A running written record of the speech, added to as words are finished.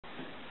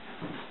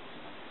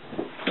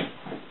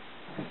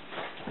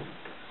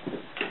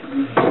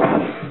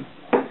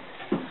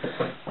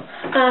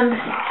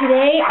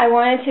Today I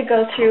wanted to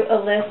go through a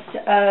list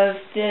of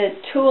the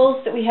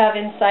tools that we have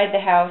inside the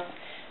house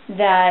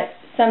that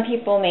some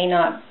people may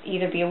not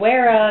either be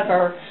aware of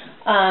or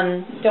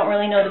don't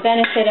really know the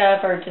benefit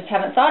of or just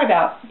haven't thought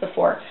about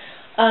before.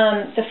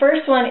 The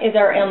first one is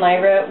our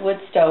Elmira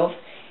wood stove,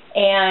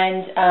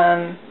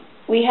 and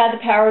we had the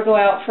power go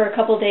out for a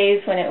couple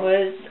days when it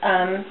was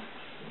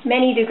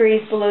many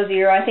degrees below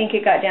zero. I think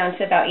it got down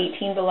to about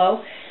 18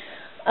 below,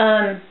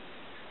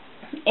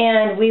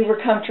 and we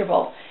were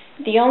comfortable.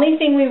 The only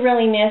thing we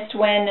really missed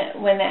when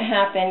that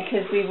happened,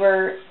 because we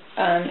were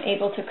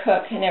able to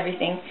cook and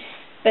everything,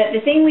 but the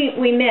thing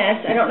we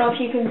missed, I don't know if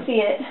you can see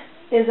it,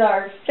 is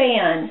our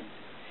fan.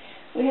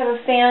 We have a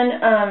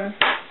fan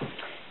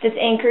that's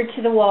anchored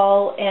to the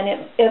wall,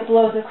 and it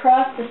blows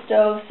across the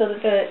stove so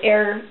that the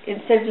air,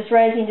 instead of just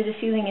rising to the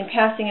ceiling and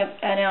passing up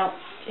and out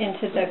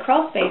into the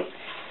crawl space,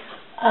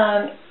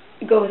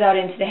 goes out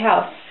into the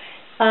house.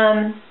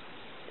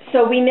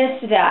 So we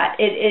missed that.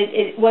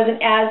 It wasn't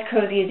as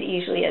cozy as it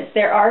usually is.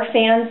 There are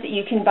fans that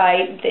you can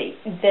buy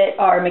that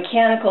are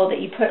mechanical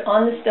that you put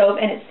on the stove,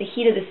 and it's the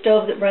heat of the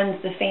stove that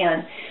runs the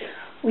fan.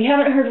 We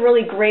haven't heard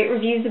really great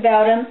reviews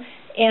about them,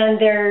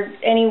 and they're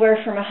anywhere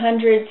from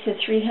 $100 to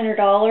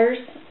 $300.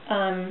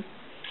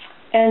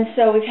 And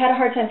so we've had a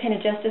hard time kind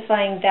of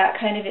justifying that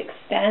kind of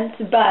expense,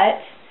 but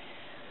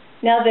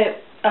now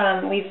that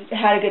we've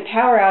had a good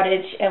power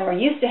outage and we're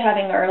used to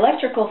having our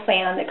electrical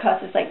fan that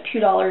costs us like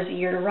 $2 a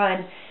year to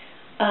run,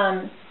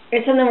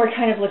 it's something we're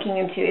kind of looking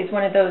into. It's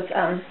one of those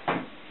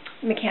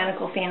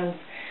mechanical fans.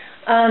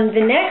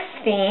 The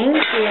next thing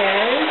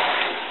is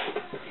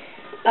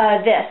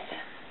this.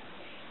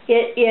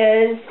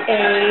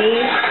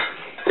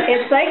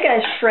 It's like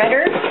a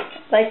shredder,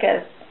 like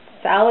a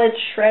salad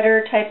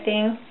shredder type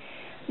thing,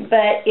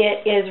 but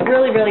it is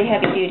really, really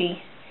heavy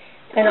duty.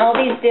 And all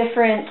these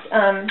different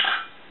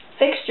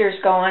fixtures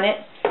go on it,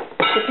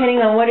 depending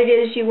on what it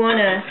is you want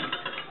to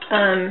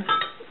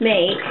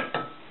make.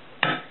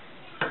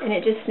 And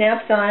it just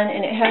snaps on,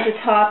 and it has a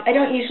top. I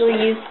don't usually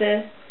use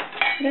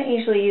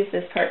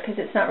this part because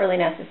it's not really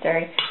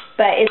necessary,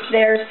 but it's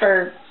there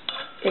for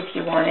if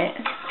you want it,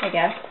 I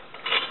guess.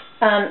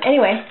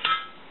 Anyway,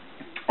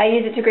 I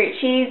use it to grate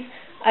cheese.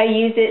 I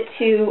use it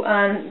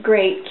to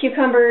grate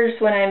cucumbers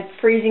when I'm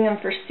freezing them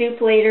for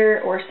soup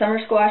later, or summer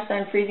squash that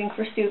I'm freezing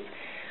for soup.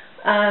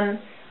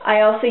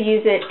 I also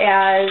use it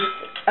as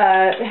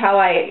how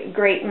I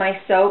grate my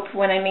soap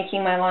when I'm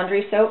making my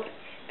laundry soap,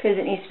 because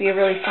it needs to be a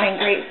really fine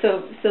grate.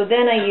 So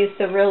then I use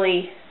the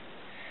really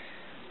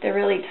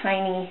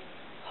tiny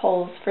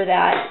holes for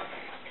that.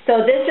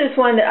 So this is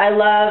one that I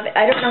love.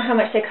 I don't know how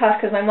much they cost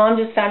because my mom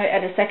just found it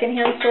at a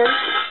secondhand store,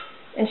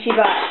 and she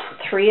bought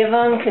 3 of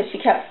them because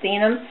she kept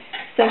seeing them.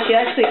 So she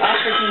actually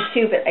offered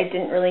me 2, but I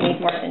didn't really need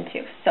more than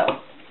 2,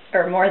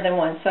 or more than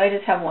 1. So I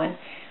just have 1.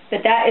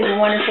 But that is a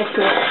wonderful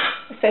tool,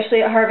 especially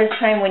at harvest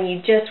time when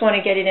you just want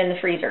to get it in the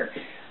freezer.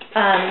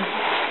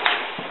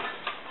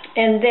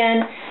 And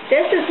then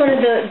this is one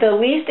of the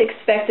least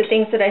expected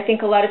things that I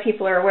think a lot of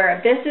people are aware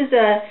of. This is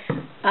a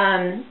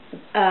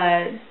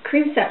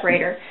cream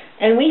separator,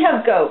 and we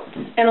have goats,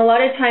 and a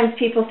lot of times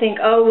people think,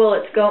 oh, well,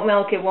 it's goat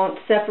milk, it won't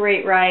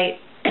separate right,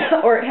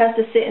 or it has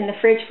to sit in the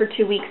fridge for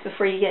 2 weeks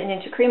before you get an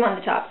inch of cream on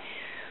the top.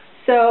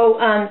 So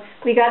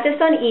we got this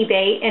on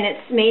eBay, and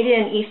it's made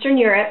in Eastern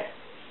Europe,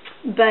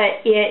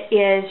 but it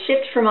is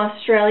shipped from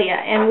Australia,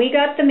 and we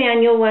got the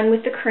manual one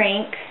with the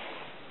crank.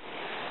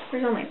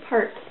 Where's all my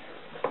parts?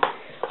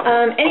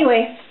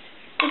 Anyway,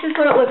 this is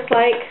what it looks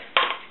like.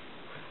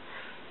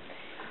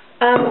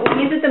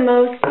 We use it the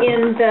most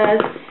in the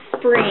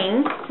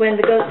spring when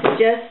the goats are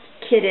just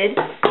kidded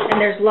and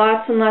there's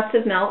lots and lots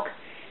of milk.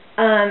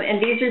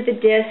 And these are the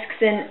discs,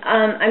 and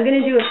I'm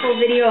going to do a full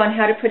video on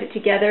how to put it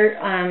together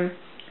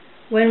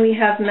when we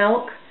have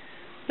milk.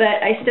 But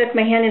I stuck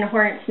my hand in a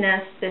hornet's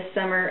nest this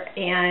summer,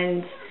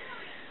 and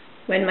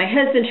when my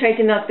husband tried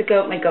to milk the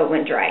goat, my goat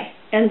went dry.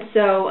 And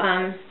so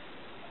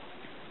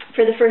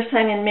for the first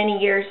time in many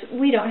years,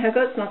 we don't have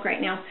goat's milk right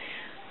now.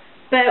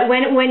 But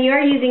when you are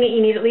using it,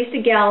 you need at least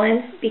a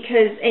gallon,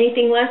 because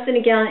anything less than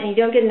a gallon and you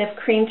don't get enough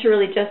cream to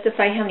really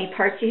justify how many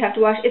parts you have to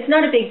wash. It's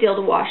not a big deal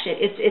to wash it.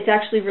 It's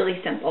actually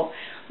really simple.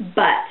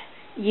 But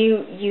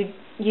you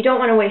don't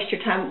want to waste your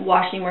time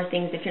washing more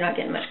things if you're not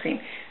getting much cream.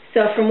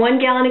 So from 1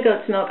 gallon of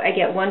goat's milk, I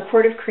get 1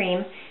 quart of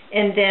cream,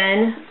 and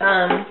then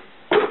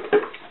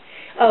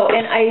oh,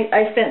 and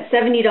I spent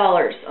 $70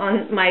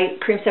 on my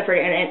cream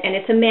separator, and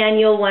it's a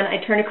manual one. I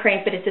turn a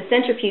crank, but it's a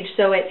centrifuge,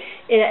 so it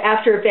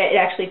after a bit it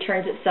actually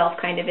turns itself,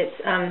 kind of. It's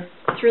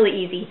really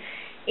easy.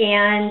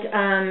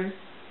 And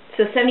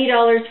so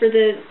 $70 for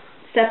the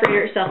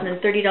separator itself, and then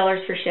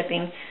 $30 for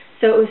shipping.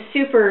 So it was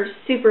super,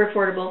 super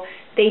affordable.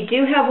 They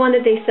do have one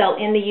that they sell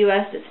in the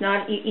U.S. that's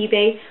not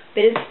eBay,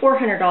 but it's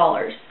 $400,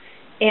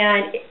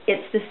 and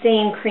it's the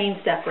same cream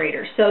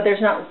separator. So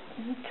there's not,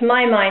 to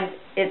my mind,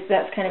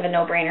 that's kind of a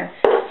no-brainer.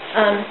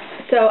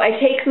 So I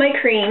take my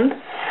cream,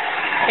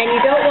 and you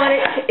don't want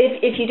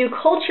it, if you do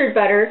cultured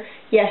butter,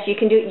 yes, you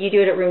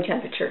do it at room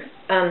temperature.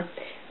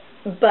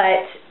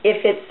 But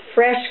if it's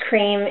fresh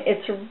cream,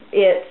 it's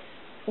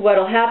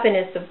what'll happen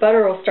is the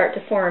butter will start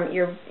to form.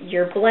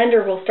 Your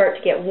blender will start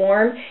to get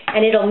warm,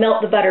 and it'll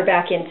melt the butter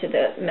back into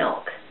the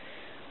milk.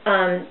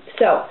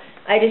 So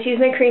I just use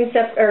my cream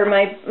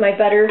my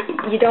butter.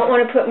 You don't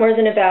want to put more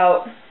than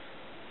about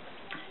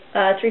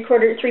 3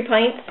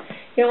 pints.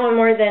 You don't want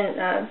more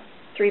than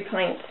 3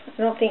 pints.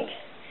 I don't think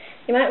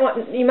you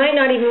might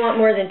not even want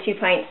more than 2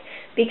 pints,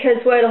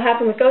 because what'll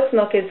happen with goat's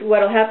milk is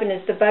what'll happen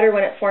is the butter,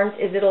 when it forms,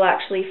 is it'll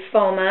actually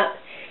foam up,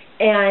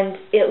 and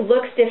it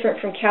looks different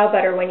from cow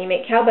butter. When you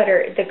make cow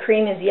butter, the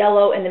cream is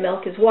yellow and the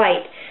milk is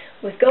white.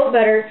 With goat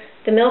butter,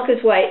 the milk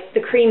is white,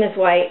 the cream is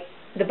white,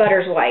 the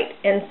butter's white,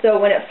 and so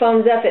when it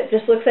foams up, it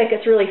just looks like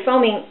it's really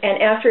foaming,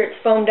 and after it's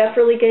foamed up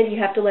really good, you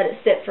have to let it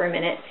sit for a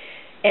minute.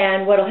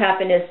 And what will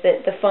happen is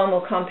that the foam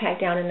will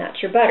compact down, and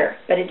that's your butter.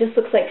 But it just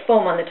looks like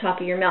foam on the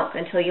top of your milk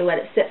until you let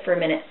it sit for a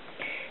minute.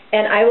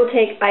 And I will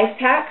take ice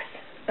packs,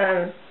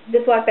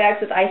 Ziploc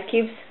bags with ice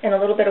cubes and a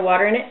little bit of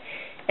water in it,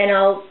 and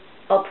I'll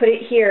put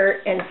it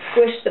here and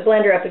squish the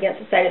blender up against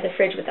the side of the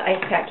fridge with the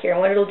ice pack here. And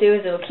what it'll do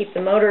is it'll keep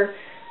the motor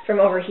from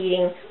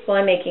overheating while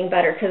I'm making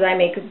butter, because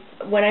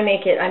when I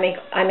make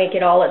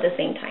it all at the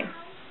same time,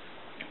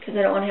 because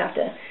I don't want to have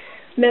to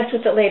mess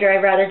with it later.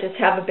 I'd rather just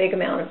have a big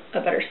amount of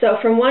butter. So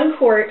from 1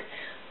 quart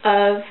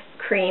of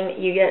cream,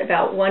 you get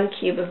about 1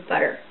 cube of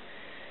butter.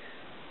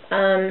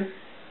 And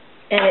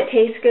it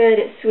tastes good,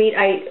 it's sweet.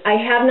 I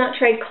have not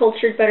tried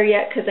cultured butter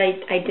yet, because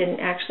I didn't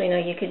actually know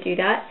you could do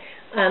that.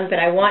 But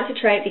I want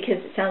to try it because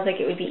it sounds like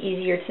it would be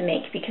easier to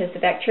make, because the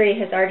bacteria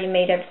has already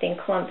made everything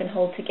clump and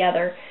hold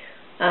together.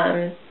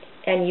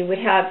 And you would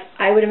have,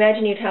 I would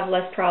imagine you'd have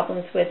less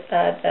problems with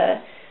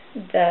the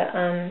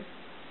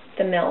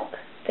milk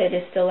that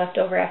is still left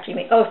over after you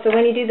make. Oh, so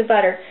when you do the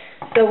butter,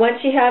 so once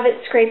you have it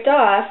scraped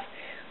off,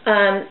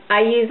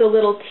 I use a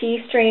little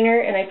tea strainer,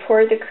 and I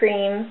pour the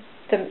cream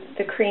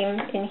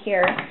in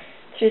here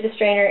through the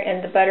strainer,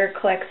 and the butter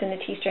collects in the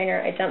tea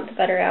strainer. I dump the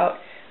butter out,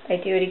 I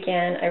do it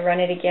again, I run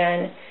it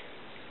again,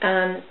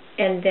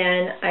 and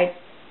then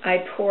I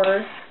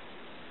pour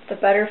the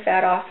butter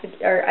fat off,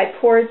 or I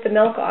pour the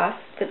milk off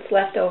that's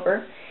left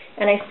over,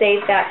 and I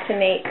save that to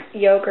make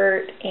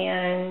yogurt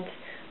and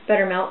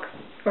buttermilk,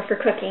 or for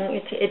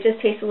cooking. It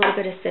just tastes a little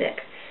bit acidic.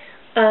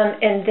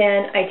 And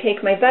then I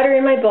take my butter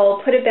in my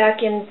bowl, put it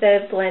back in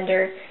the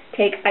blender,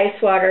 take ice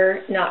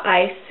water, not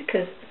ice,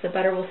 because the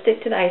butter will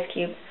stick to the ice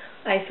cubes,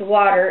 ice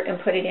water,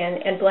 and put it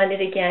in, and blend it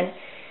again,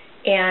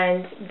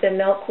 and the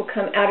milk will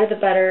come out of the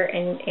butter,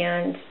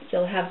 and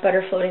you'll have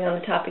butter floating on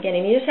the top again.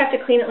 And you just have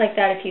to clean it like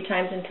that a few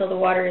times until the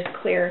water is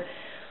clear,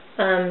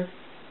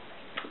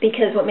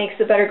 because what makes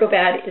the butter go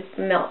bad is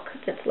the milk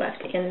that's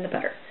left in the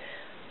butter.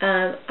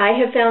 I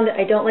have found that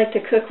I don't like to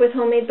cook with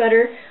homemade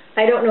butter.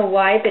 I don't know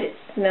why, but it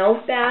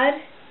smells bad.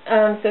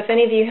 So if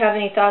any of you have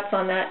any thoughts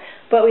on that,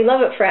 but we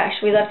love it fresh.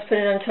 We love to put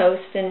it on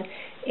toast,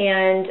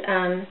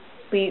 and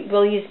we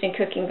will use it in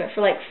cooking, but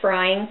for like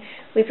frying,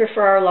 we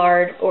prefer our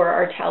lard or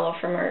our tallow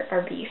from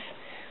our beef.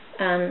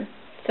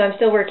 So I'm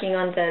still working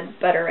on the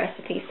butter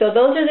recipe. So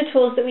those are the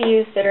tools that we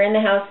use that are in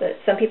the house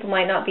that some people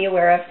might not be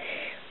aware of.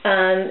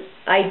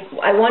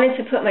 I wanted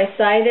to put my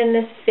scythe in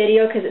this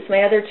video because it's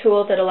my other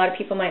tool that a lot of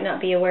people might not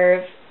be aware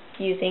of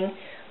using.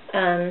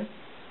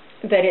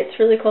 But it's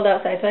really cold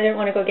outside, so I didn't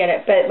want to go get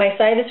it. But my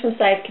scythe is from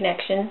Scythe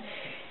Connection,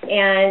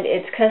 and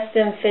it's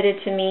custom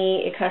fitted to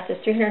me. It cost us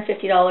 $350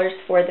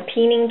 for the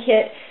peening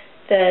kit,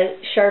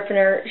 the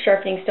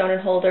sharpening stone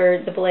and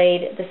holder, the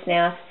blade, the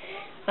snap,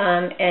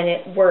 and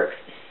it works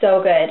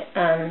so good.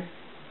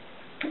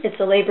 It's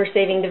a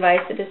labor-saving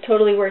device that is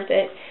totally worth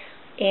it.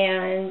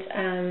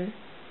 And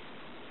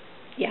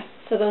yeah,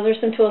 so those are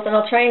some tools, and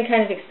I'll try and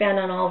kind of expand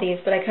on all these,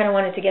 but I kind of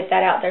wanted to get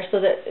that out there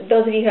so that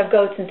those of you who have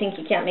goats and think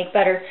you can't make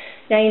butter,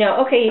 now you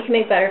know, okay, you can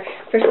make butter.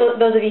 For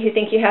those of you who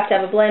think you have to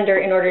have a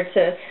blender in order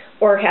to,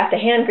 or have to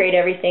hand grate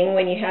everything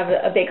when you have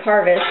a big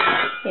harvest,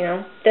 you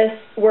know, this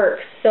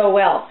works so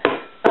well,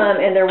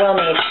 and they're well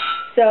made.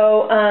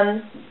 So,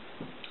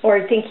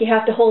 or think you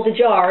have to hold a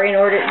jar in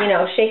order, you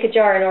know, shake a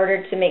jar in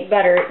order to make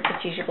butter,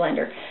 just use your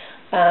blender.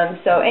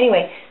 So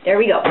anyway, there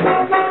we go.